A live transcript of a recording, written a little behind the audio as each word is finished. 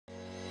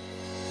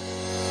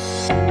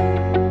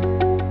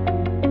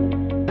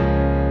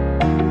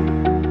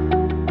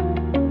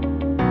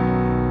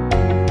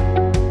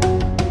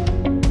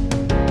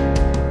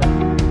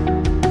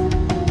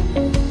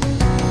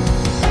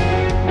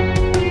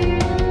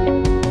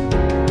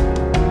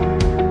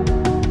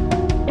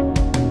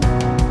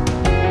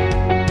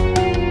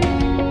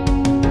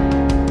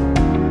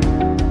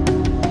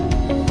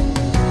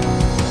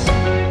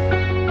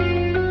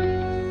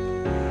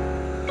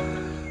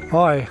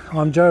Hi,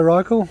 I'm Joe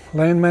Reichl,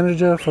 Land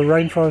Manager for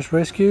Rainforest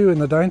Rescue in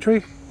the Daintree.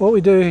 What we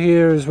do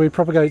here is we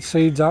propagate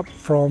seeds up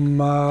from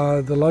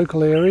the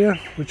local area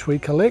which we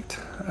collect,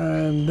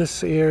 and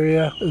this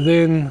area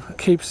then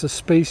keeps the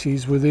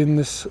species within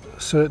this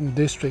certain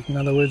district. In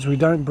other words, we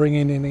don't bring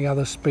in any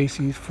other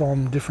species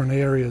from different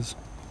areas.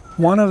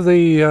 One of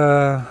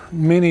the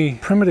many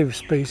primitive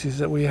species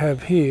that we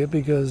have here,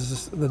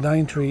 because the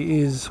Daintree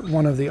is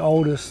one of the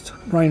oldest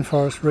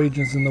rainforest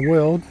regions in the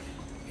world,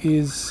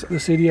 is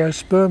this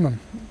Idiospermum.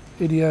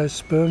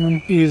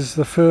 Idiospermum is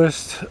the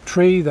first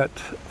tree that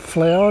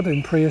flowered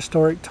in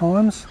prehistoric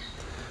times.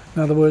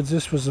 In other words,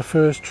 this was the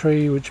first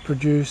tree which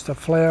produced a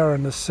flower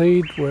and a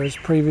seed, whereas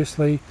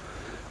previously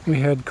we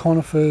had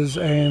conifers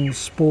and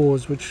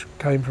spores which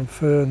came from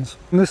ferns.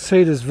 And this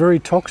seed is very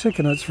toxic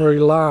and it's very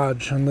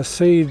large, and the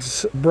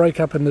seeds break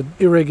up into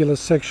irregular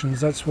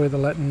sections. That's where the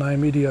Latin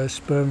name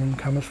Idiospermum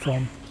comes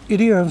from.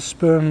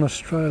 Idiospermum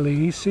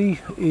australiensis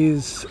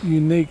is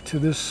unique to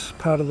this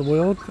part of the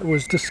world. It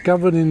was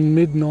discovered in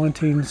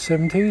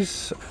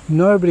mid-1970s.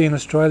 Nobody in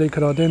Australia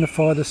could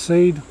identify the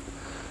seed,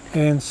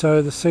 and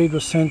so the seed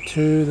was sent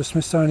to the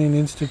Smithsonian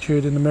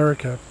Institute in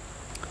America.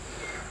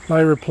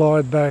 They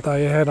replied back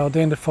they had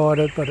identified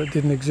it, but it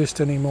didn't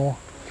exist anymore.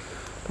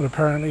 But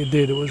apparently it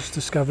did. It was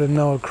discovered in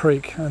Noah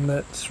Creek, and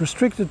that's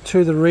restricted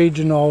to the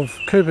region of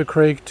Cooper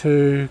Creek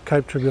to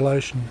Cape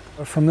Tribulation.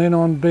 From then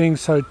on, being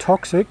so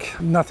toxic,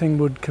 nothing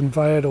would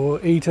convey it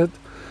or eat it,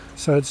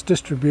 so its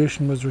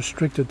distribution was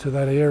restricted to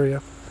that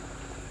area.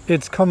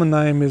 Its common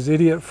name is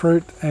idiot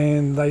fruit,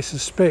 and they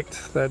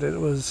suspect that it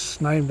was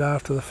named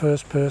after the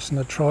first person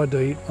that tried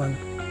to eat one.